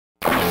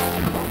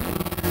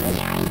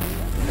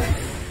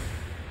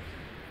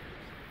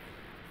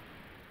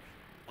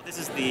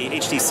the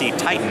HTC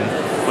Titan,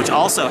 which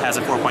also has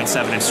a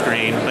 4.7-inch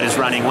screen, but is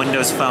running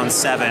Windows Phone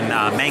 7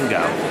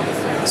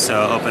 Mango.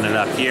 So open it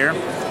up here.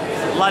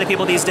 A lot of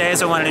people these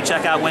days are wanting to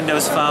check out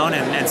Windows Phone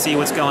and see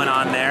what's going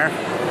on there.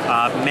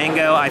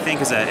 Mango, I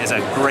think, is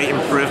a great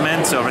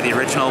improvement over the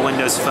original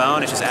Windows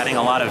Phone. It's just adding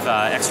a lot of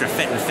extra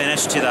fit and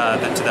finish to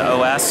the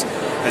OS,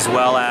 as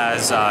well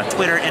as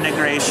Twitter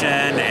integration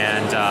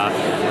and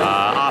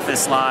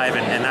Office Live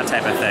and that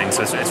type of thing.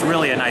 So it's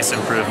really a nice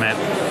improvement.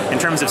 In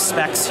terms of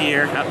specs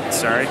here,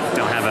 sorry,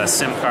 don't have a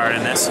SIM card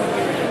in this.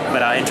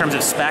 But in terms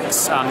of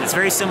specs, it's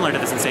very similar to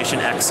the Sensation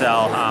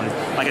XL.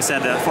 Like I said,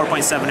 the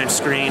 4.7-inch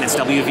screen, it's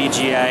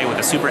WVGA with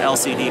a super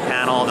LCD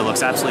panel that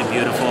looks absolutely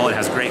beautiful. It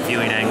has great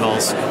viewing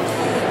angles.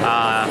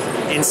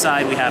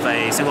 Inside we have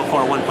a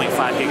single-core 1.5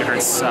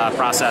 gigahertz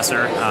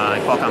processor,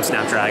 Qualcomm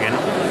Snapdragon,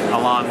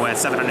 along with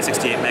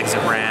 768 megs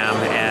of RAM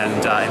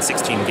and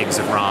 16 gigs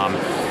of ROM.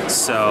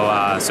 So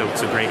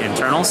great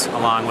internals,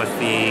 along with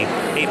the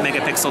 8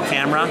 megapixel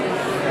camera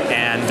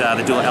and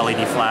the dual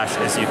LED flash,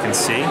 as you can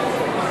see.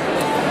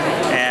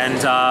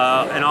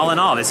 And all in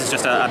all, this is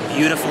just a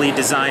beautifully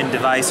designed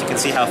device. You can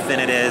see how thin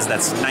it is.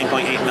 That's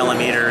 9.8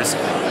 millimeters.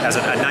 Has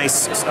a nice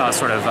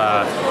sort of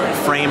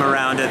frame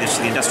around it.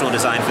 The industrial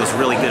design feels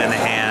really good in the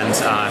hand.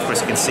 Of course,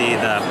 you can see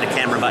the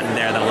camera button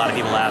there that a lot of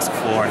people ask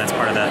for, and that's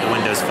part of the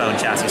Windows Phone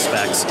chassis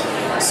specs.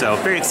 So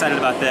very excited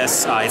about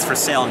this. It's for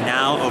sale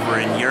now over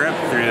in Europe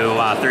through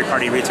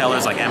third-party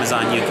retailers like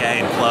Amazon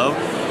UK and Clove,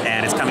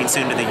 and it's coming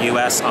soon to the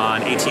US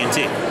on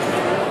AT&T.